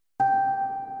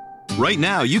Right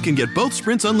now, you can get both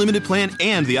Sprint's unlimited plan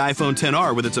and the iPhone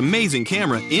XR with its amazing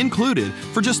camera included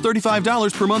for just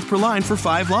 $35 per month per line for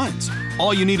 5 lines.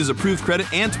 All you need is approved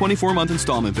credit and 24-month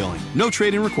installment billing. No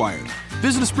trade-in required.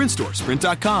 Visit a Sprint store,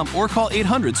 sprint.com, or call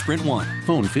 800-SPRINT1.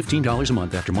 Phone $15 a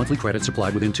month after monthly credits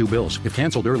applied within 2 bills. If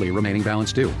canceled early, remaining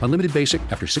balance due. Unlimited basic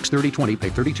after $630.20.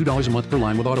 Pay $32 a month per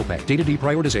line with autopay. Data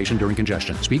deprioritization during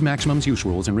congestion. Speed maximums, use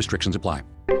rules, and restrictions apply.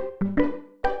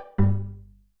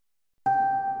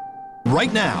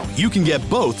 Right now, you can get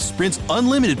both Sprint's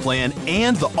unlimited plan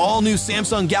and the all-new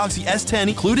Samsung Galaxy S10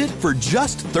 included for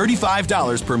just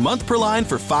 $35 per month per line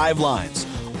for 5 lines.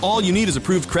 All you need is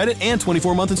approved credit and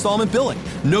 24-month installment billing.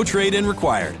 No trade-in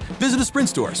required. Visit a Sprint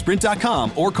store,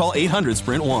 sprint.com, or call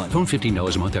 800-SPRINT1. Phone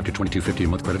 $15 a month after $22.50 a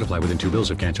month credit apply within 2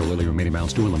 bills. If canceled early, remaining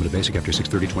balance due. Unlimited basic after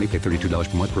 $630.20. Pay $32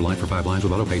 per month per line for 5 lines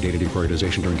with autopay. Data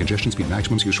deprioritization during congestion. Speed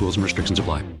maximums, use rules, and restrictions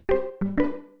apply.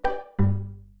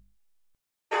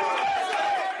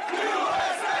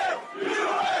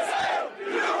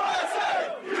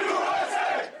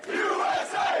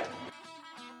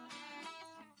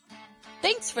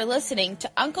 Thanks for listening to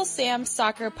Uncle Sam's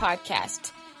Soccer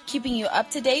Podcast, keeping you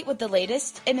up to date with the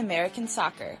latest in American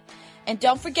soccer. And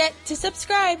don't forget to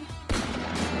subscribe.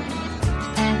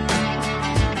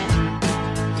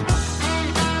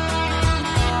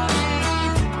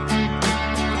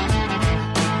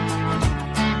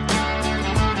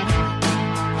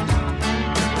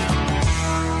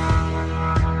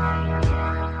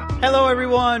 Hello,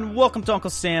 everyone. Welcome to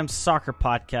Uncle Sam's Soccer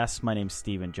Podcast. My name's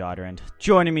Steven Jotter, and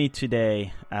joining me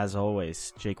today, as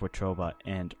always, Jake Watroba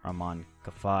and Armand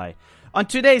Kafai. On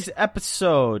today's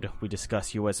episode, we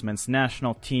discuss U.S. men's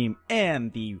national team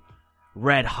and the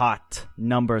red-hot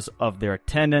numbers of their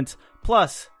attendance,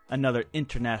 plus another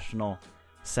international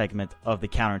segment of the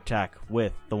counterattack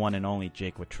with the one and only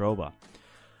Jake Watroba.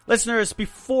 Listeners,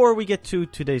 before we get to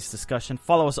today's discussion,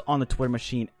 follow us on the Twitter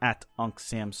machine at Unc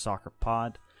Sam Soccer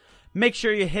Pod. Make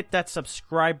sure you hit that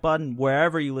subscribe button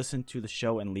wherever you listen to the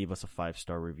show and leave us a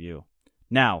 5-star review.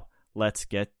 Now, let's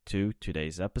get to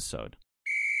today's episode.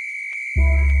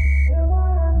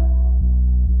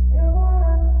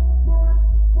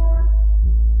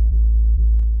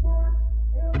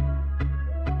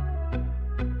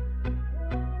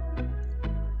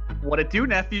 What it do,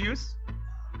 nephews?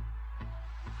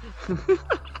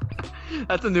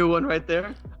 That's a new one right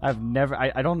there. I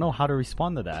don't know how to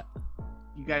respond to that.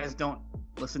 You guys don't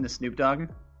listen to Snoop Dogg?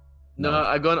 No,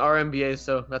 I go on RMBA,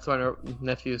 so that's why our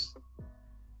nephews.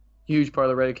 Huge part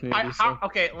of the Reddit community.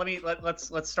 Okay,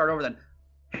 let's start over then.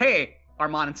 Hey,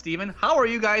 Armand and Steven, how are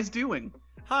you guys doing?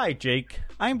 Hi, Jake.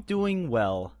 I'm doing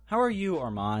well. How are you,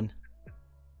 Armand?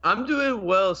 I'm doing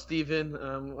well, Steven.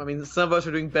 I mean, some of us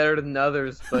are doing better than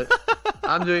others, but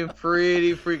I'm doing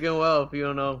pretty freaking well, if you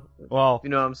don't know. Well, you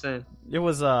know what I'm saying. It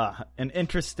was an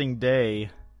interesting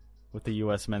day with the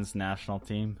U.S. men's national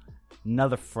team.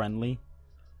 Another friendly.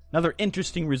 Another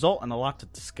interesting result and a lot to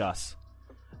discuss.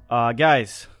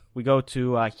 Guys, we go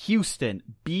to Houston,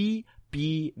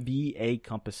 BBVA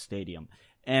Compass Stadium.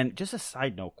 And just a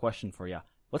side note question for you.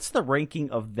 What's the ranking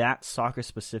of that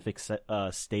soccer-specific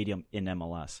stadium in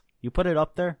MLS? You put it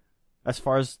up there as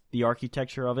far as the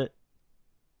architecture of it?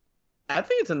 I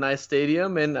think it's a nice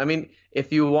stadium. And, I mean,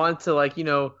 if you want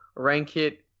to, rank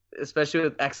it, especially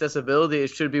with accessibility, it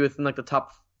should be within, the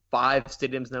top 5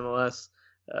 stadiums in MLS.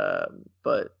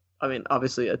 But, I mean,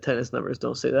 obviously, attendance numbers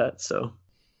don't say that, so.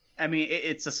 I mean,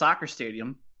 it's a soccer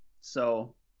stadium,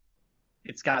 so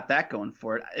it's got that going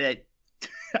for it.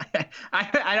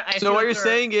 So what you're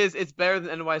saying is it's better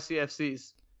than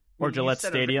NYCFC's or Gillette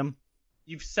Stadium.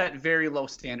 You've set very low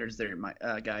standards there, my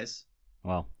guys.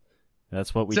 Well,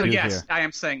 that's what we do here. So yes, I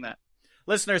am saying that.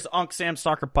 Listeners, Unc Sam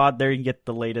Soccer Pod, there you can get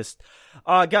the latest.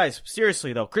 Guys,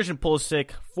 seriously though, Christian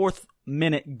Pulisic,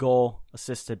 4th-minute goal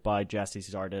assisted by Jassy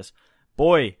Zardes.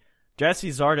 Boy, Jassy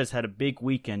Zardes had a big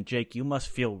weekend. Jake, you must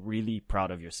feel really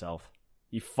proud of yourself.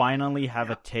 You finally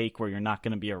have a take where you're not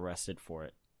going to be arrested for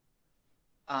it.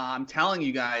 I'm telling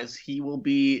you guys, he will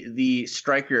be the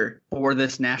striker for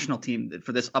this national team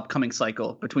for this upcoming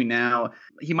cycle. Between now,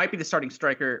 he might be the starting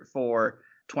striker for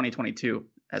 2022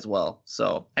 as well.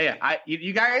 So, hey,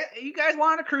 you guys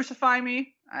wanted to crucify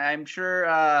me. I'm sure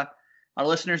our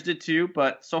listeners did too.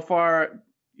 But so far,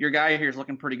 your guy here is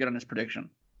looking pretty good on his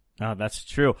prediction. Oh, that's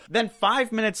true. Then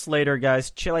 5 minutes later,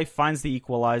 guys, Chile finds the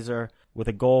equalizer with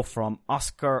a goal from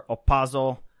Oscar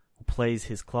Opazo, who plays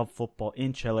his club football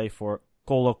in Chile for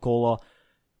Colo-Colo.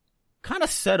 Kind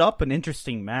of set up an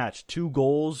interesting match. 2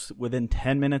 goals within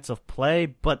 10 minutes of play,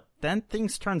 but then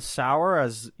things turned sour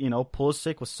as,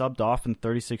 Pulisic was subbed off in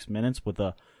 36 minutes with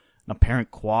an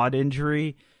apparent quad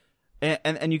injury.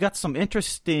 And you got some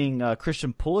interesting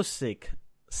Christian Pulisic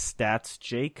stats,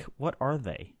 Jake. What are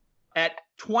they? At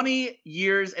 20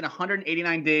 years and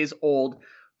 189 days old,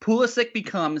 Pulisic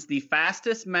becomes the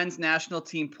fastest men's national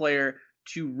team player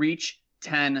to reach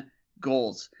 10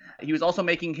 goals. He was also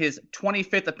making his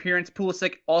 25th appearance.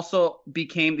 Pulisic also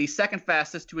became the second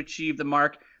fastest to achieve the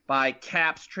mark by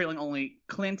caps, trailing only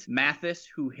Clint Mathis,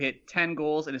 who hit 10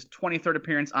 goals in his 23rd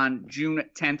appearance on June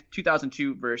 10th,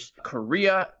 2002 versus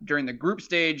Korea during the group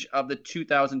stage of the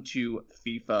 2002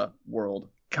 FIFA World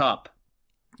Cup.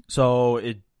 So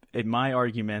in my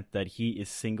argument that he is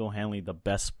single-handedly the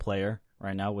best player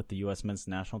right now with the U.S. men's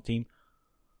national team,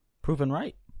 proven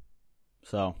right.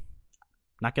 So,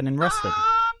 not getting rested.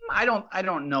 I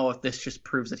don't know if this just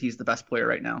proves that he's the best player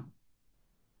right now.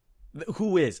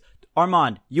 Who is?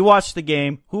 Armand, you watched the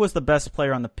game. Who was the best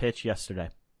player on the pitch yesterday?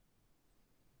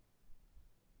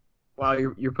 Wow,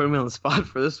 you're putting me on the spot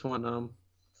for this one.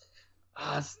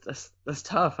 That's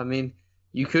tough. I mean,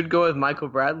 you could go with Michael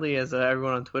Bradley, as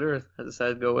everyone on Twitter has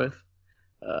decided to go with.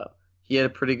 He had a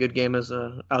pretty good game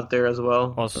out there as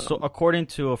well. Oh, so according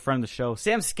to a friend of the show,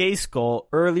 Sam Skaskull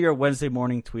earlier Wednesday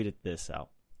morning tweeted this out.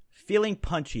 Feeling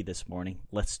punchy this morning.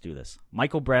 Let's do this.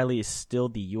 Michael Bradley is still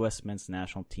the U.S. men's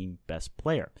national team best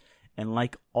player. And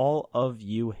like all of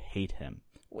you hate him.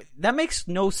 That makes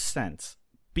no sense.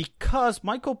 Because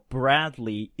Michael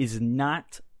Bradley is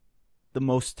not the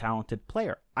most talented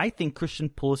player. I think Christian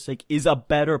Pulisic is a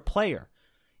better player.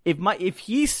 If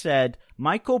he said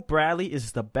Michael Bradley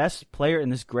is the best player in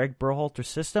this Greg Berhalter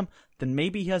system, then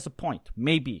maybe he has a point.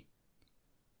 Maybe.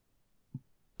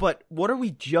 But what are we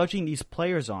judging these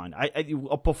players on?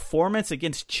 A performance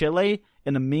against Chile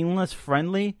in a meaningless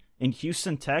friendly in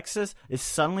Houston, Texas is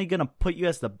suddenly going to put you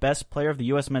as the best player of the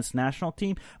U.S. men's national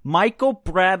team? Michael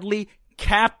Bradley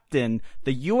captained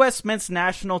the U.S. men's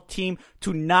national team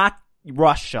to not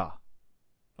Russia.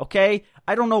 Okay?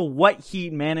 I don't know what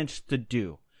he managed to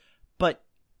do. But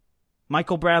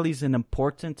Michael Bradley's an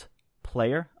important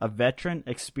player, a veteran,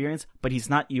 experience, but he's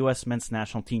not U.S. men's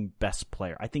national team best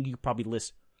player. I think you could probably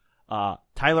list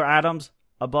Tyler Adams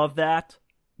above that.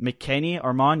 McKennie,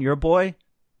 Armand, your boy,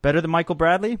 better than Michael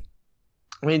Bradley?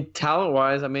 I mean,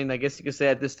 talent-wise, I guess you could say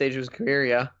at this stage of his career,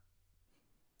 yeah.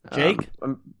 Jake?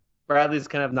 Bradley's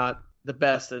kind of not the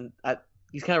best, and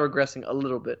he's kind of regressing a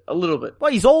little bit.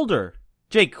 Well, he's older.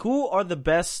 Jake, who are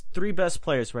the three best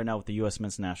players right now with the U.S.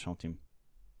 men's national team?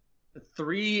 The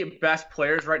three best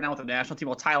players right now with the national team.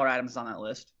 Well, Tyler Adams is on that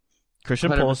list.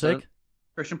 Christian 100%.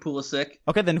 Pulisic.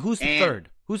 Okay, then who's the third?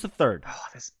 Who's the third?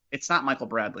 Oh, it's not Michael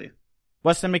Bradley.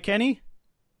 Weston McKennie?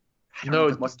 No,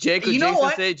 Jake would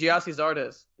say Giassi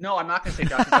Zardes. No, I'm not going to say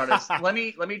Giassi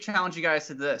Zardes. Let me challenge you guys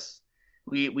to this.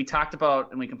 We talked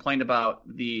about and we complained about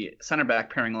the center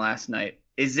back pairing last night.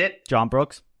 Is it John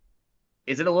Brooks?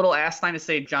 Is it a little asinine to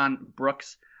say John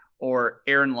Brooks or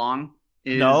Aaron Long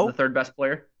is the third best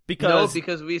player? Because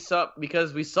we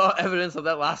saw evidence of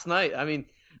that last night. I mean,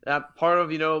 that part of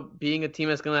being a team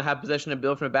that's going to have possession and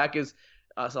build from the back is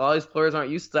so all these players aren't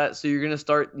used to that. So you're going to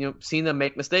start seeing them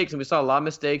make mistakes, and we saw a lot of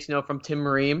mistakes from Tim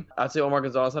Mareem. I'd say Omar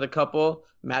Gonzalez had a couple,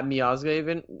 Matt Miazga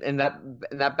even, and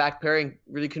that back pairing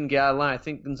really couldn't get out of line. I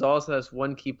think Gonzalez has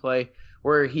one key play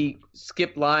where he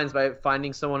skipped lines by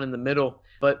finding someone in the middle,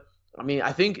 but. I mean,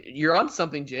 I think you're on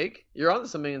something, Jake. You're on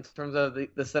something in terms of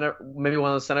the center, maybe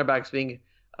one of the center backs being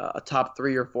a top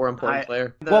 3 or 4 important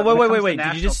player. Wait.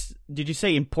 Did you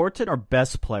say important or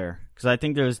best player? Because I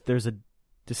think there's a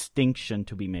distinction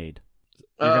to be made.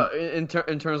 In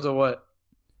terms of what?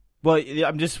 Well,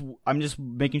 I'm just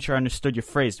making sure I understood your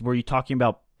phrase. Were you talking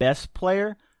about best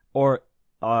player or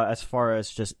as far as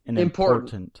just an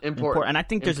important? And I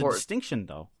think there's a distinction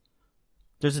though.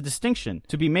 There's a distinction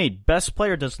to be made. Best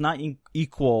player does not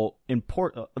equal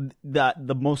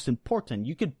the most important.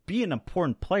 You could be an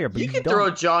important player, but you can don't.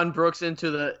 Throw John Brooks into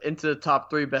the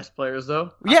top 3 best players,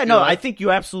 though. I think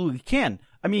you absolutely can.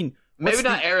 I mean, maybe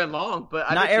not Aaron Long, but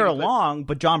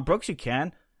but John Brooks you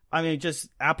can. I mean, just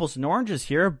apples and oranges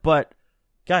here. But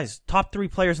guys, top 3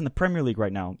 players in the Premier League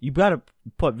right now. You got to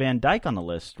put Van Dijk on the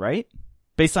list, right?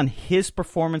 Based on his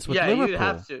performance with Liverpool.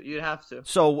 You'd have to.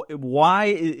 So why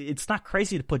it's not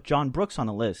crazy to put John Brooks on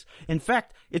the list. In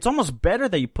fact, it's almost better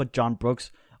that you put John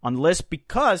Brooks on the list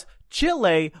because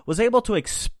Chile was able to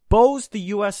expose the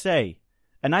USA.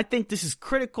 And I think this is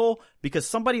critical because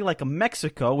somebody like a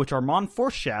Mexico, which Armand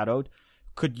foreshadowed,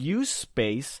 could use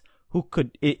space, who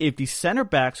could, if the center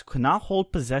backs could not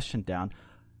hold possession down,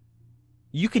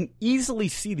 you can easily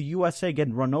see the USA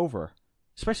getting run over.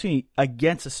 Especially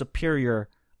against a superior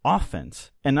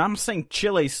offense. And I'm saying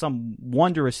Chile's some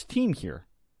wondrous team here.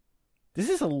 This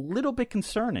is a little bit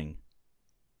concerning.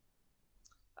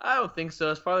 I don't think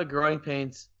so. It's probably growing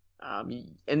pains.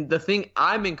 And the thing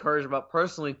I'm encouraged about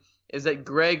personally is that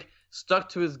Greg stuck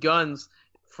to his guns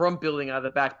from building out of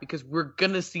the back, because we're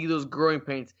going to see those growing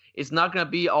pains. It's not going to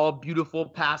be all beautiful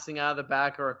passing out of the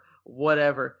back or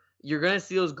whatever. You're going to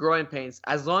see those growing pains.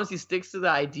 As long as he sticks to the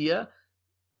idea,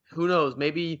 who knows?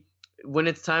 Maybe when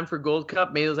it's time for Gold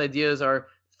Cup, maybe those ideas are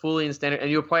fully in standard, and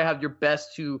you'll probably have your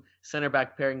best two center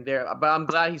back pairing there. But I'm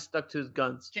glad he stuck to his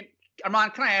guns.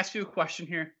 Armand, can I ask you a question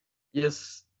here?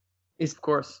 Yes, of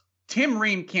course. Tim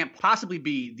Ream can't possibly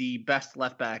be the best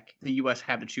left back the U.S.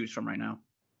 have to choose from right now.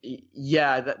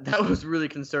 Yeah, that was really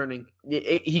concerning.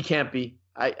 He can't be.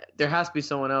 There has to be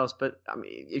someone else. But I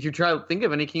mean, if you try to think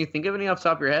of any, can you think of any off the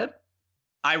top of your head?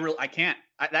 I can't.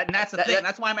 That's the thing.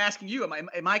 That's why I'm asking you.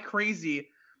 Am I crazy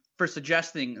for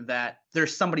suggesting that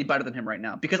there's somebody better than him right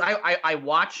now? Because I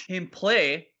watch him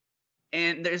play,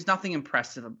 and there's nothing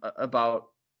impressive about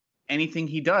anything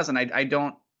he does, and I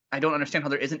don't understand how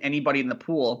there isn't anybody in the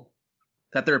pool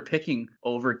that they're picking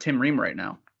over Tim Ream right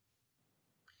now.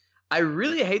 I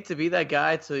really hate to be that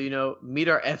guy to, meet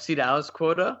our FC Dallas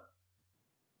quota,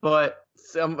 but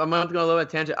I'm going to go a little bit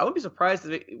tangent. I wouldn't be surprised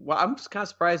I'm just kind of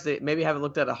surprised they maybe haven't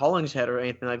looked at a Hollingshead or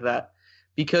anything like that,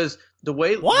 because the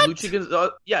way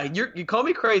Lucha you call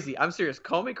me crazy. I'm serious.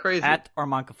 Call me crazy. At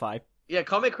Armanca5. Yeah,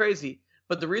 call me crazy.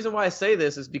 But the reason why I say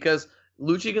this is because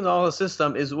Luchi Gonzalez's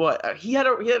system is what he had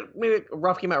maybe a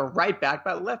rough game at right back,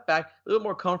 but left back a little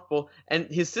more comfortable, and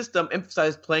his system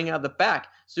emphasized playing out of the back.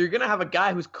 So you're gonna have a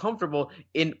guy who's comfortable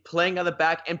in playing out of the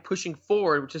back and pushing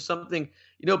forward, which is something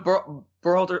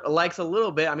Berhalter likes a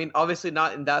little bit. I mean, obviously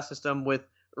not in that system with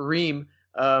Ream.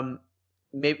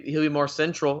 Maybe he'll be more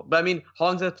central, but I mean,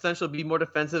 Hollins has potential to be more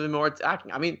defensive and more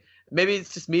attacking. I mean, maybe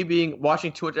it's just me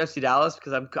watching too much FC Dallas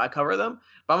because I cover them.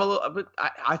 But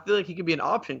I feel like he could be an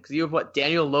option because you have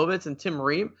Daniel Lovitz and Tim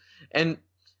Ream, and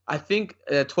I think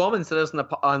Twelman said this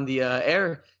on the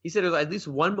air. He said there's at least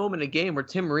one moment a game where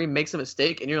Tim Ream makes a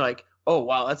mistake, and you're like, oh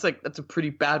wow, that's a pretty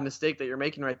bad mistake that you're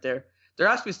making right there. There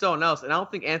has to be someone else, and I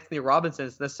don't think Anthony Robinson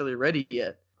is necessarily ready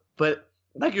yet. But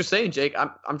like you're saying, Jake,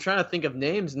 I'm trying to think of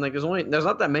names, and there's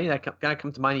not that many that kind of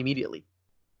come to mind immediately.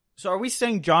 So are we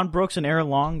saying John Brooks and Aaron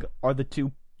Long are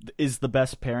is the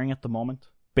best pairing at the moment,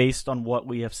 based on what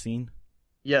we have seen?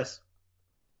 Yes.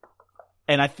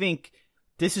 And I think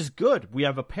this is good. We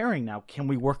have a pairing now. Can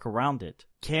we work around it?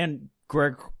 Can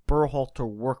Greg Berhalter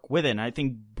work with it? And I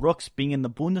think Brooks being in the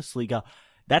Bundesliga,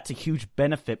 that's a huge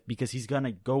benefit because he's going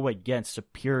to go against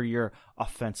superior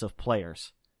offensive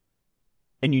players.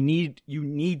 And you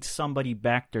need somebody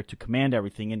back there to command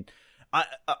everything. And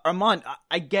Armand,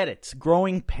 I get it. It's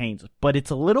growing pains, but it's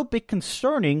a little bit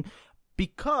concerning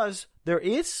because there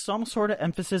is some sort of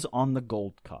emphasis on the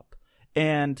Gold Cup.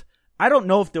 And I don't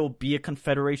know if there will be a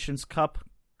Confederations Cup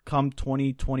come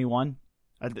 2021.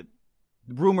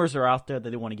 Rumors are out there that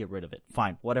they want to get rid of it.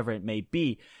 Fine, whatever it may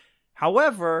be.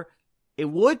 However, it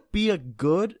would be a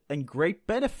good and great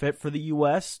benefit for the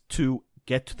U.S. to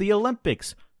get to the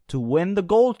Olympics, to win the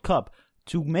Gold Cup,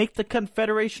 to make the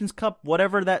Confederations Cup,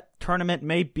 whatever that tournament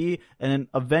may be, and then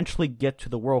eventually get to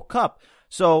the World Cup.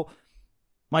 So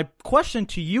my question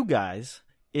to you guys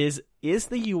is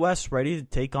the U.S. ready to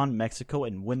take on Mexico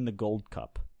and win the Gold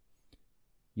Cup?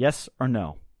 Yes or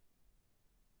no?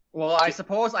 Well, I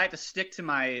suppose I have to stick to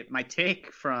my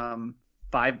take from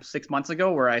 5-6 months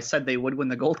ago where I said they would win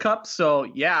the Gold Cup. So,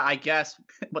 yeah, I guess.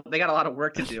 But they got a lot of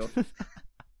work to do.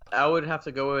 I would have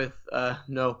to go with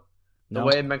no. The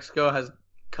way Mexico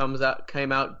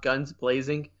came out guns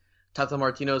blazing. Tata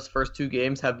Martino's first 2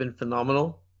 games have been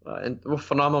phenomenal.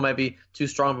 Phenomenal might be too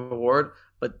strong of a word,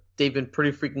 but they've been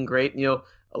pretty freaking great.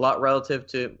 A lot relative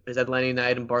to his Atlanta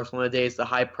United and Barcelona days, the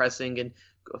high pressing and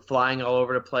flying all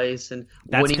over the place and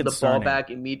winning the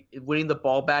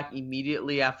ball back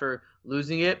immediately after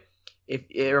losing it.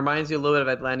 It reminds me a little bit of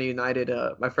Atlanta United.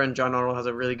 My friend John Arnold has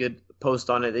a really good post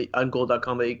on it on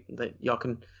goal.com that y'all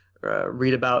can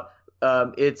read about.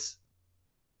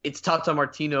 It's Tata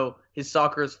Martino. His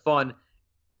soccer is fun.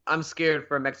 I'm scared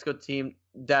for a Mexico team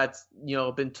that's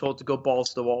been told to go balls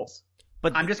to the walls.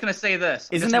 But I'm just gonna say this.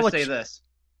 This.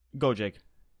 Go, Jake.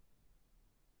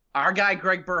 Our guy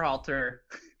Greg Berhalter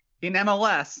in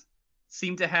MLS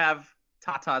seemed to have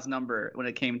Tata's number when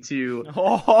it came to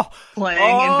playing in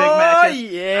big matches.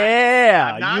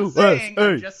 Yeah, I'm not saying.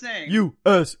 I'm just saying.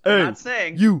 USA. I'm not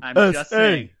saying. USA. I'm just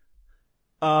saying.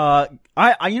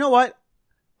 I you know what?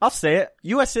 I'll say it.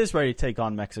 U.S. is ready to take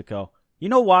on Mexico. You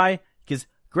know why? Because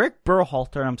Greg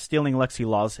Berhalter, and I'm stealing Lexi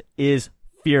Laws, is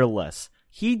fearless.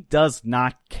 He does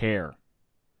not care.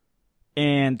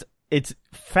 And it's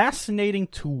fascinating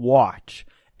to watch.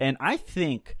 And I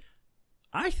think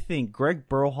Greg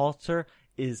Berhalter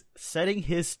is setting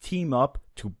his team up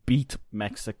to beat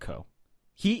Mexico.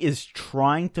 He is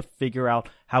trying to figure out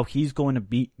how he's going to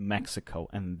beat Mexico,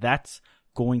 and that's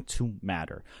going to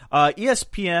matter.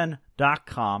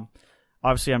 ESPN.com.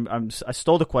 Obviously, I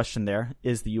stole the question there.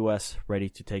 Is the U.S. ready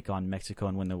to take on Mexico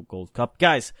and win the Gold Cup?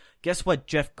 Guys, guess what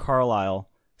Jeff Carlisle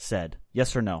said?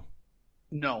 Yes or no?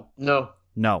 No. No.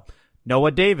 No.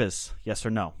 Noah Davis? Yes or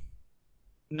no?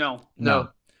 No. No.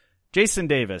 Jason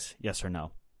Davis? Yes or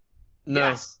no? No.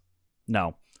 Yes.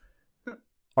 No.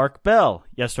 Ark Bell?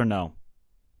 Yes or no?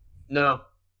 No.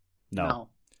 No.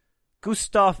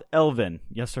 Gustav Elvin?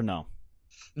 Yes or no?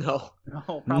 No.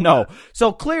 No. No.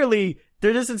 So clearly,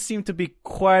 there doesn't seem to be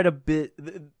quite a bit.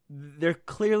 There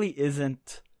clearly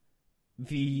isn't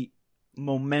the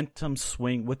momentum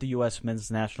swing with the U.S. men's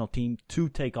national team to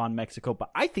take on Mexico, but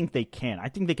I think they can. I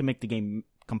think they can make the game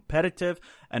competitive,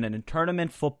 and in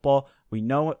tournament football, we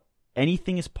know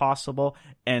anything is possible.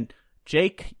 And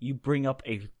Jake, you bring up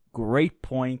a great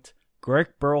point. Greg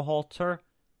Berhalter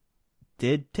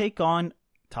did take on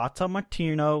Tata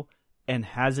Martino and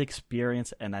has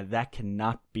experience, and that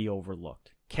cannot be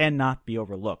overlooked. Cannot be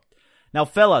overlooked. Now,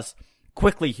 fellas,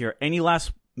 quickly here, any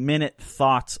last minute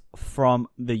thoughts from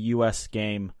the U.S.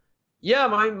 game? Yeah,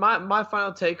 my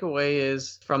final takeaway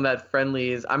is from that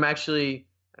friendly is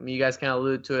you guys kind of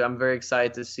alluded to it. I'm very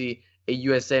excited to see a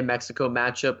USA-Mexico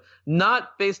matchup,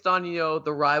 not based on,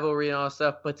 the rivalry and all that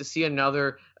stuff, but to see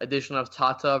another edition of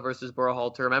Tata versus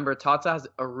Berhalter. Remember, Tata has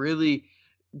a really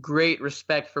great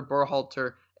respect for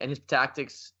Berhalter and his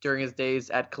tactics during his days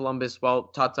at Columbus while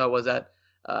Tata was at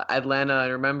Atlanta.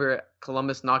 And remember,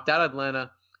 Columbus knocked out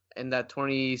Atlanta in that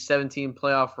 2017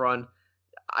 playoff run.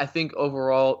 I think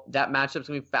overall that matchup's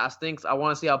going to be fascinating because I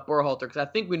want to see how Berhalter, because I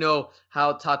think we know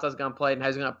how Tata's going to play and how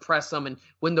he's going to press them and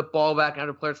win the ball back and have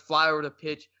the players fly over the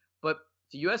pitch. But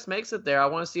if the U.S. makes it there, I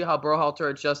want to see how Berhalter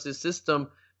adjusts his system,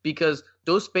 because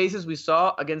those spaces we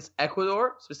saw against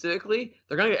Ecuador specifically,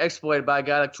 they're going to get exploited by a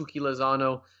guy like Chucky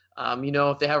Lozano.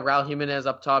 If they have Raul Jimenez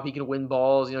up top, he can win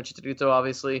balls. Chicharito,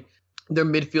 obviously. Their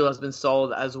midfield has been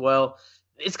solid as well.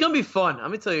 It's going to be fun. I'm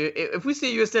going to tell you, if we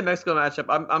see a USA-Mexico matchup,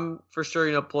 I'm for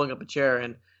sure, pulling up a chair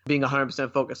and being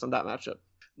 100% focused on that matchup.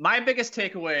 My biggest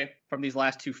takeaway from these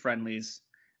last two friendlies,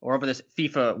 or over this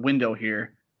FIFA window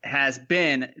here, has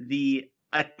been the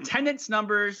attendance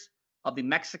numbers of the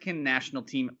Mexican national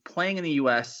team playing in the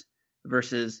U.S.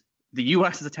 versus the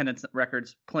U.S.'s attendance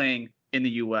records playing in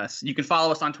the U.S. You can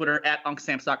follow us on Twitter at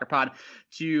UncSamSoccerPod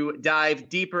to dive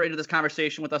deeper into this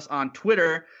conversation with us on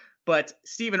Twitter. But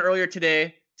Steven, earlier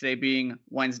today being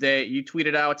Wednesday, you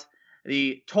tweeted out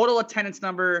the total attendance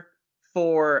number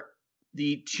for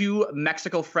the two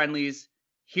Mexico friendlies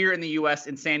here in the U.S.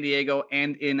 in San Diego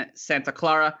and in Santa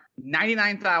Clara.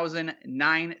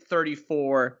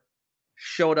 99,934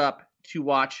 showed up to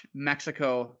watch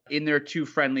Mexico in their two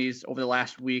friendlies over the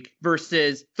last week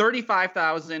versus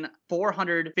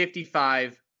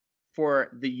 35,455 for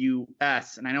the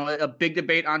U.S. And I know a big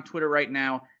debate on Twitter right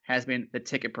now has been the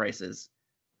ticket prices.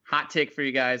 Hot take for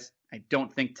you guys. I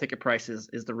don't think ticket prices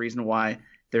is the reason why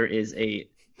there is a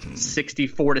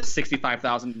 64 to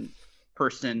 65,000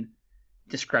 person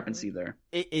discrepancy there.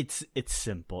 It's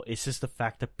simple. It's just the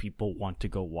fact that people want to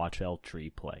go watch El Tri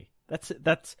play. That's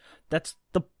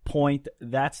the point.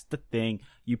 That's the thing.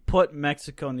 You put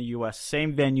Mexico and the U.S.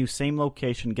 same venue, same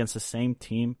location against the same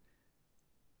team,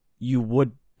 you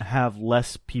would have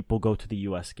less people go to the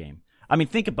U.S. game. I mean,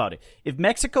 think about it. If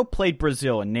Mexico played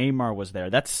Brazil and Neymar was there,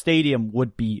 that stadium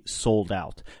would be sold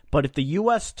out. But if the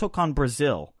U.S. took on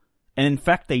Brazil, and in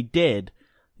fact they did,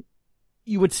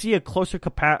 you would see a closer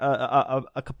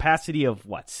a capacity of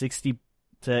 60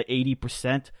 to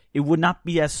 80%. It would not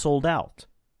be as sold out.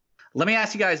 Let me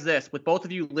ask you guys this. With both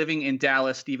of you living in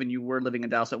Dallas, Steven, you were living in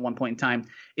Dallas at one point in time.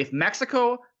 If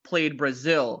Mexico played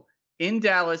Brazil in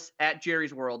Dallas at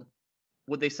Jerry's World,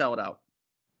 would they sell it out?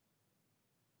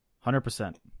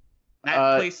 100%.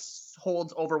 That place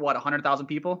holds over, 100,000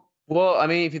 people? Well, I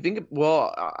mean, if you think,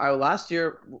 last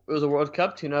year it was a World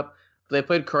Cup tune-up. They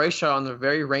played Croatia on a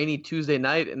very rainy Tuesday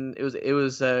night, and it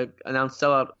was announced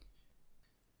sellout.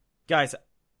 Guys,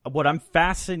 what I'm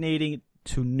fascinating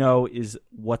to know is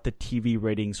what the TV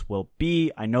ratings will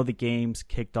be. I know the games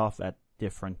kicked off at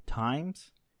different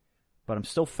times, but I'm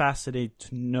still fascinated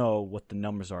to know what the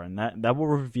numbers are, and that will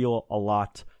reveal a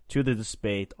lot to the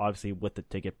debate, obviously with the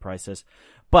ticket prices.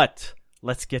 But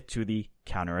let's get to the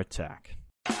counterattack.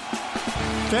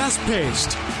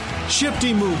 Fast-paced,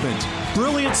 shifty movement,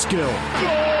 brilliant skill.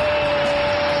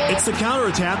 It's the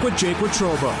counterattack with Jake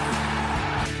Watroba.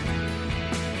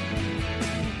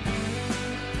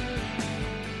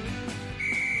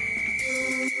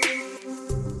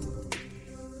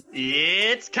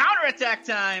 It's Attack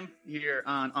time here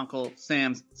on Uncle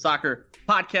Sam's Soccer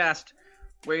Podcast.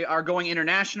 We are going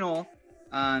international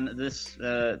on this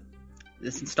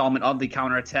installment of the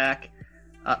Counter Attack.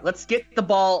 Let's get the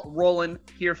ball rolling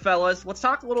here, fellas. Let's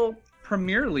talk a little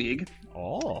Premier League.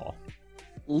 Oh.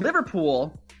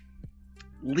 Liverpool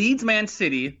leads Man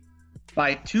City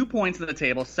by 2 points in the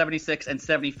table, 76 and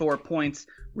 74 points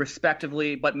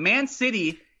respectively. But Man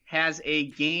City has a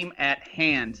game at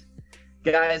hand.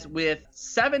 Guys, with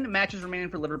 7 matches remaining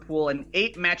for Liverpool and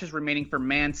 8 matches remaining for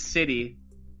Man City,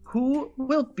 who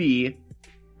will be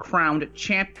crowned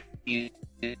champion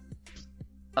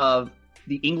of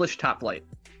the English top flight?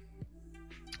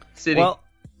 City.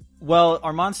 Well,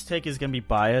 Armand's take is going to be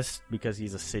biased because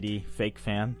he's a City fake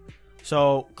fan.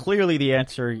 So clearly the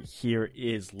answer here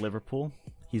is Liverpool.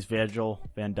 He's Virgil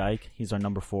van Dijk. He's our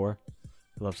number 4.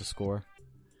 He loves to score.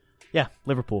 Yeah,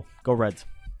 Liverpool. Go Reds.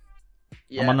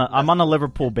 Yeah, I'm on the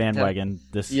Liverpool bandwagon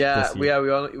this year. We all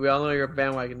know you're a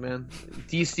bandwagon, man.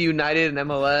 DC United and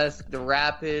MLS, the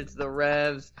Rapids, the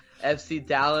Revs, FC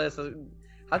Dallas.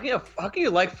 How can you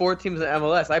like 4 teams in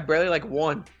MLS? I barely like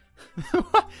 1.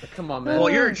 Come on, man. Well,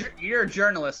 you're a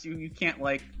journalist. You can't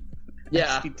like.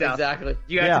 Yeah, exactly.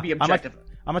 You have to be objective.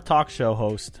 I'm a talk show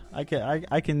host. I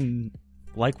can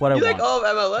like what I want. You like all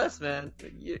of MLS, man.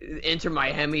 Inter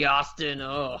Miami, Austin.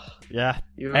 Oh, yeah.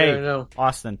 You hey, really know.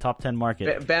 Austin, top 10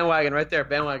 market. Bandwagon right there.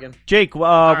 Bandwagon. Jake,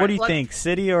 what do you think?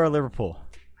 City or Liverpool?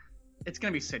 It's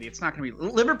gonna be City. It's not gonna be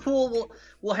Liverpool.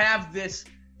 Will have this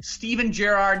Steven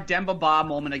Gerrard Demba Ba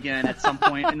moment again at some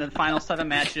point in the final 7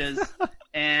 matches,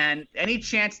 and any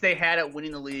chance they had at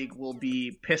winning the league will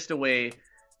be pissed away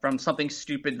from something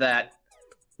stupid that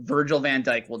Virgil van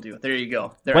Dijk will do. There you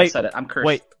go. I said it. I'm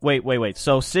cursed. Wait.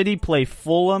 So City play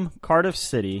Fulham, Cardiff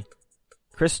City,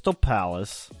 Crystal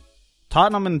Palace,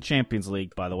 Tottenham in the Champions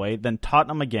League, by the way, then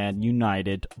Tottenham again,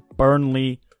 United,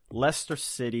 Burnley, Leicester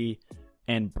City,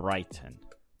 and Brighton.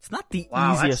 It's not the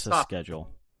easiest of schedule.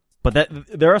 But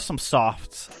there are some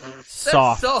softs.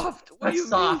 Soft. What do you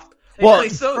soft. mean? Well,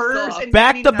 soft.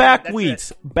 back-to-back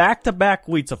weeks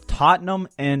of Tottenham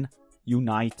and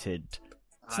United.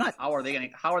 It's not. How are they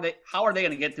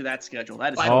gonna get through that schedule?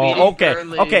 That is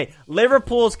okay.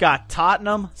 Liverpool's got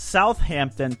Tottenham,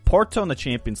 Southampton, Porto in the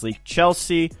Champions League,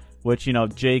 Chelsea, which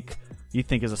Jake, you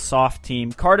think is a soft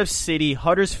team, Cardiff City,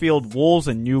 Huddersfield, Wolves,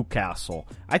 and Newcastle.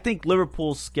 I think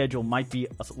Liverpool's schedule might be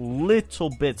a little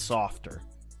bit softer.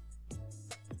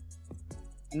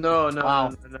 No.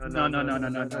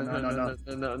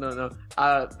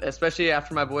 Especially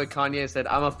after my boy Kanye said,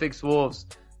 "I'm a fix Wolves."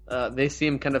 They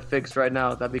seem kind of fixed right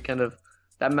now. That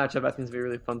matchup I think is be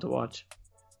really fun to watch.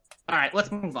 All right,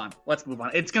 let's move on.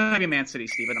 It's gonna be Man City,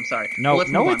 Steven. I'm sorry. No,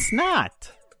 it's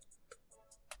not.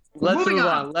 Let's move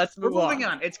on. We're moving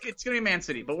on. It's gonna be Man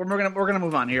City, but we're gonna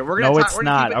move on here. It's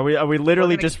not. Are we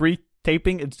literally just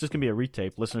retaping? It's just gonna be a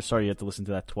retape. Listeners, sorry you have to listen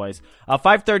to that twice.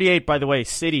 538, by the way.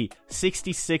 City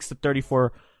 66-34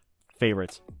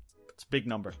 favorites. It's a big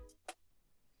number.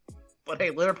 But hey,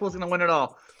 Liverpool's gonna win it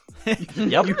all.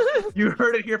 Yep. You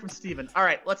heard it here from Steven. All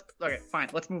right, fine.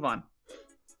 Let's move on.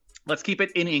 Let's keep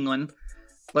it in England.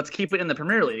 Let's keep it in the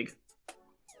Premier League.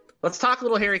 Let's talk a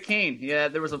little Harry Kane. Yeah,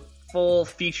 there was a full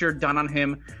feature done on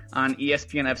him on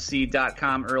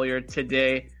ESPNFC.com earlier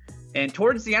today. And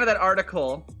towards the end of that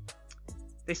article,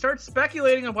 they started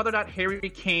speculating on whether or not Harry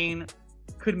Kane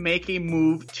could make a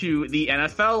move to the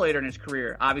NFL later in his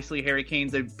career. Obviously, Harry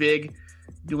Kane's a big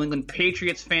New England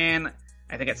Patriots fan.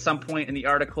 I think at some point in the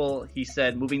article, he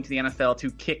said moving to the NFL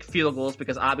to kick field goals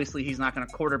because obviously he's not going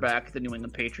to quarterback the New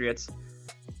England Patriots.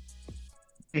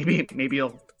 Maybe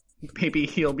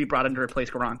he'll be brought in to replace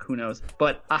Gronk. Who knows?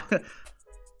 But I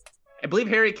believe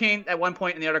Harry Kane at one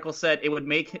point in the article said it would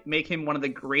make him one of the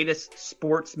greatest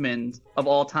sportsmen of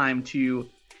all time to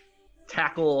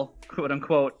tackle, quote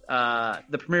unquote,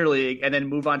 the Premier League and then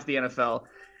move on to the NFL.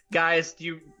 Guys,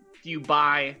 do you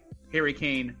buy Harry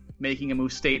Kane making a move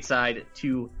stateside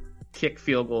to kick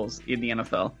field goals in the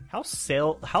NFL? How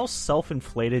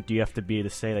self-inflated do you have to be to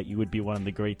say that you would be one of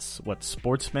the great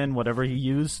sportsmen, whatever he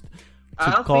used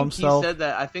to call himself? He said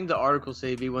that. I think the article said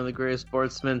he'd be one of the greatest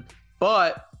sportsmen.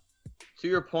 But to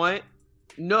your point,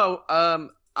 no.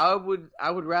 I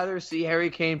would rather see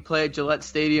Harry Kane play at Gillette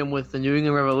Stadium with the New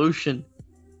England Revolution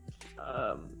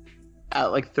at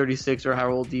like 36 or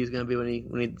how old he's going to be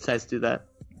when he decides to do that.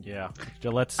 Yeah,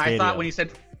 Gillette Stadium. I thought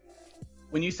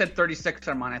when you said 36,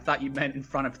 Armand, I thought you meant in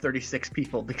front of 36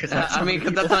 people because that's how many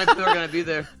people are going to be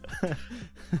there.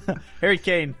 Harry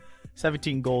Kane,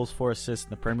 17 goals, 4 assists in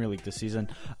the Premier League this season.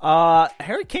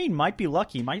 Harry Kane might be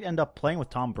lucky. He might end up playing with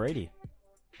Tom Brady.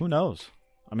 Who knows?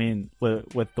 I mean,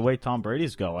 with the way Tom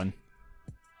Brady's going,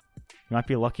 You might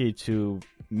be lucky to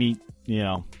meet,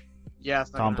 Yeah,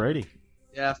 it's not Tom gonna Brady. happen.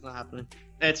 Yeah, it's not happening.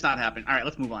 It's not happening. All right,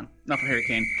 let's move on. Enough of Harry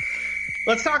Kane.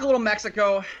 Let's talk a little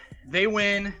Mexico. They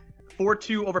win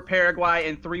 4-2 over Paraguay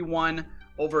and 3-1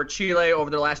 over Chile over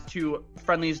their last two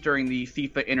friendlies during the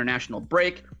FIFA international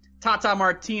break. Tata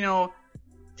Martino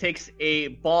takes a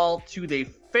ball to the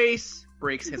face,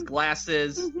 breaks his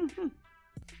glasses.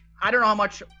 I don't know how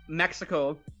much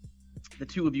Mexico the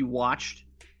two of you watched,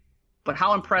 but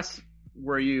how impressed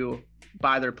were you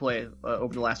by their play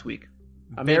over the last week?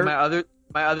 I mean,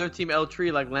 my other team El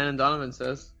Tree, like Landon Donovan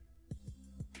says.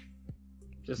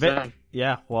 Just saying.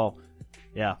 Yeah, well,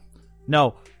 yeah.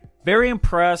 No, very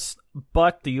impressed,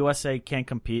 but the USA can't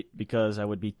compete because I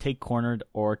would be take-cornered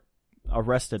or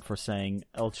arrested for saying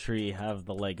El Tree have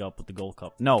the leg up with the Gold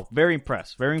Cup. No, very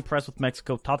impressed. Very impressed with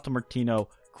Mexico. Tata Martino,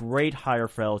 great hire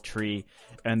for El Tree,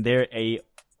 and they're a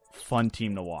fun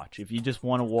team to watch. If you just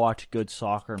want to watch good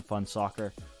soccer and fun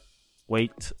soccer,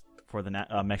 wait for the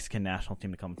Mexican national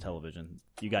team to come on television.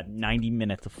 You got 90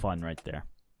 minutes of fun right there.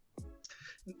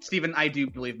 Steven, I do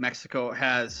believe Mexico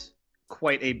has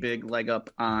quite a big leg up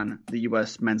on the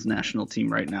U.S. men's national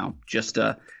team right now. Just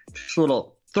a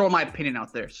little throw my opinion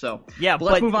out there. So yeah, but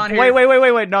let's move on here.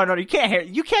 Wait. No, you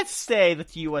can't say that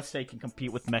the USA can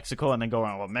compete with Mexico and then go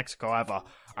around. Well, Mexico have a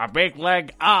big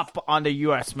leg up on the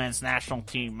U.S. men's national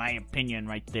team. My opinion,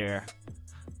 right there.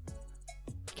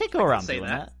 You can't go around doing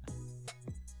that.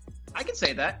 I can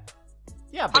say that.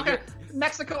 Yeah, but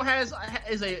Mexico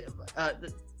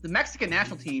the Mexican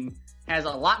national team has a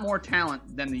lot more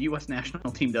talent than the U.S.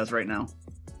 national team does right now.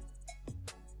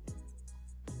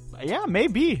 Yeah,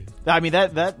 maybe. I mean,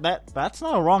 that's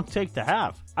not a wrong take to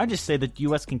have. I just say that the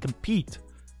U.S. can compete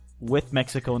with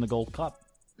Mexico in the Gold Cup.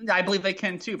 I believe they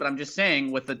can too, but I'm just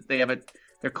saying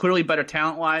they're clearly better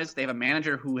talent-wise. They have a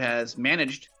manager who has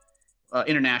managed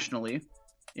internationally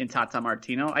in Tata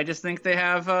Martino. I just think they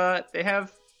have a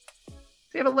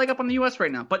leg up on the U.S.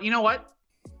 right now. But you know what?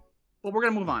 Well, we're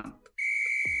gonna move on.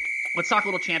 Let's talk a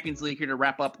little Champions League here to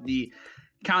wrap up the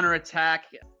counterattack.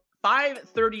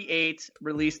 538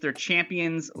 released their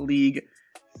Champions League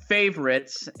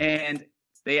favorites, and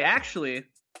they actually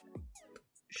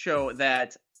show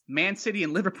that Man City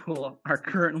and Liverpool are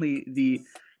currently the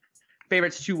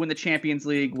favorites to win the Champions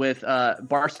League, with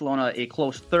Barcelona a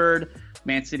close third.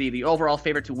 Man City, the overall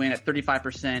favorite to win at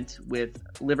 35%, with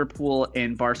Liverpool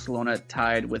and Barcelona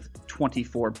tied with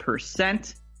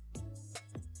 24%.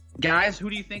 Guys, who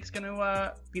do you think is going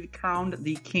to be crowned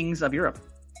the kings of Europe?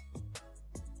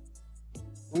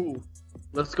 Ooh,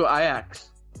 let's go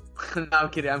Ajax. No, I'm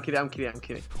kidding. Maybe. That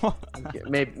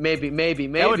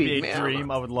would be a dream.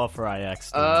 I would love for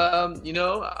Ajax. I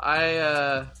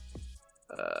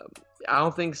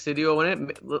don't think City will win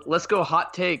it. Let's go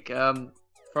hot take from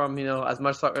as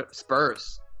much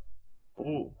Spurs.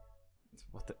 Ooh.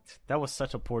 That was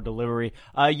such a poor delivery.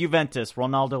 Juventus.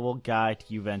 Ronaldo will guide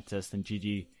Juventus, and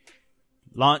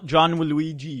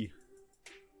Gianluigi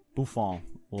Buffon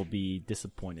will be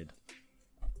disappointed.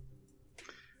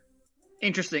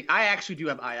 Interesting. I actually do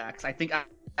have Ajax. I think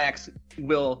Ajax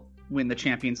will win the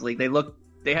Champions League. They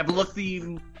have looked the.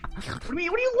 What are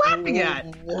you laughing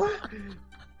at?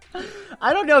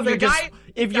 I don't know if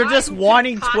you're just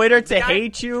wanting Twitter to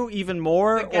hate you even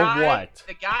more or what.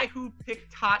 The guy who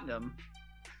picked Tottenham,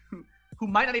 who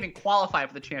might not even qualify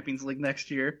for the Champions League next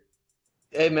year.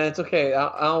 Hey man, it's okay.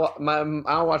 I don't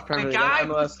watch Premier League.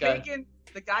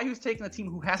 The guy who's taken the team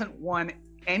who hasn't won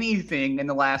anything in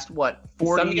the last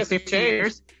 40, 50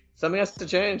 years. Something has to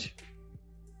change.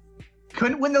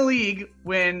 Couldn't win the league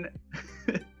when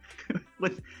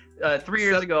with 3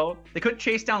 years ago. They couldn't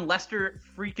chase down Leicester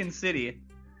freaking City.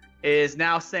 Is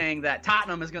now saying that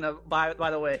Tottenham is going to, by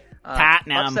the way,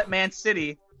 upset Man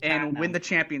City and win the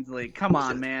Champions League. Come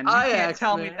on, man. You can't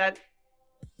tell me that.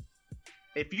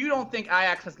 If you don't think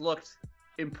Ajax has looked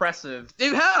impressive, they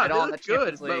have. At all, they look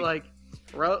good, but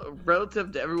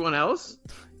relative to everyone else,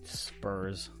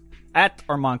 Spurs. At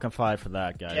Armand Confide for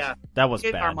that, guys. Yeah, that was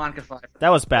bad. Armand Confide. That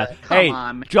was bad. Come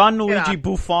on, Gianluigi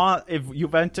Buffon. If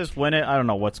Juventus win it, I don't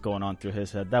know what's going on through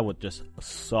his head. That would just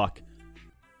suck.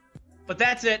 But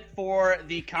that's it for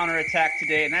the counterattack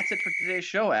today, and that's it for today's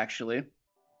show. Actually,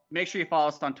 make sure you follow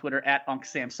us on Twitter at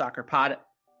UncSamSoccerPod.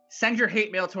 Send your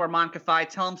hate mail to Armand Kafai.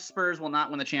 Tell him Spurs will not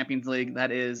win the Champions League.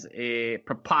 That is a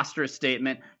preposterous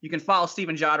statement. You can follow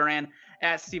Steven Jodaran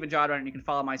at Steven Jodaran, and you can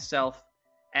follow myself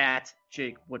at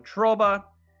Jake Wotroba.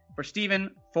 For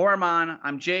Steven, for Armand,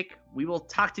 I'm Jake. We will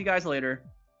talk to you guys later.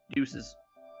 Deuces.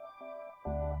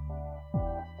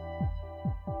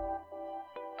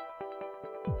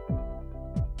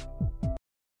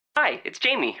 Hi, it's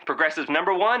Jamie, Progressive's #1,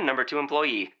 #2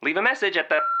 employee. Leave a message at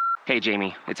the... Hey,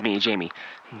 Jamie. It's me, Jamie.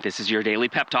 This is your daily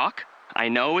pep talk. I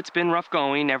know it's been rough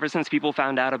going ever since people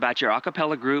found out about your a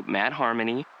cappella group, Mad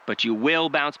Harmony, but you will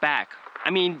bounce back.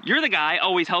 I mean, you're the guy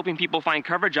always helping people find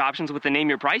coverage options with the Name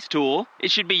Your Price tool.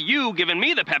 It should be you giving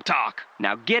me the pep talk.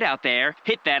 Now get out there,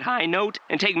 hit that high note,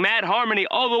 and take Mad Harmony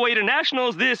all the way to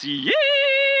nationals this year!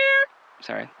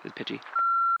 Sorry, it's pitchy.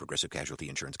 Progressive Casualty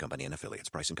Insurance Company and Affiliates.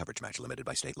 Price and coverage match limited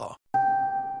by state law.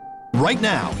 Right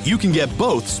now, you can get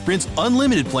both Sprint's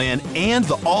unlimited plan and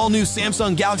the all-new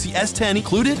Samsung Galaxy S10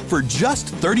 included for just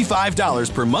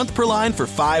 $35 per month per line for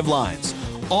 5 lines.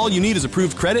 All you need is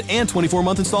approved credit and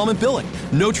 24-month installment billing.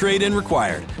 No trade-in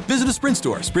required. Visit a Sprint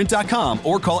store, sprint.com,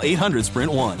 or call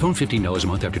 800-SPRINT-1. Phone $15 a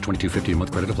month after $22.50 a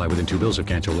month. Credit apply within 2 bills. If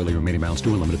cancel early, remaining balance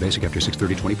due. Unlimited basic after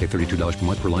 $630.20. Pay $32 per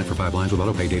month per line for 5 lines with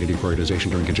auto pay. Data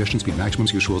deprioritization during congestion. Speed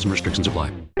maximums. Use rules and restrictions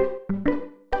apply.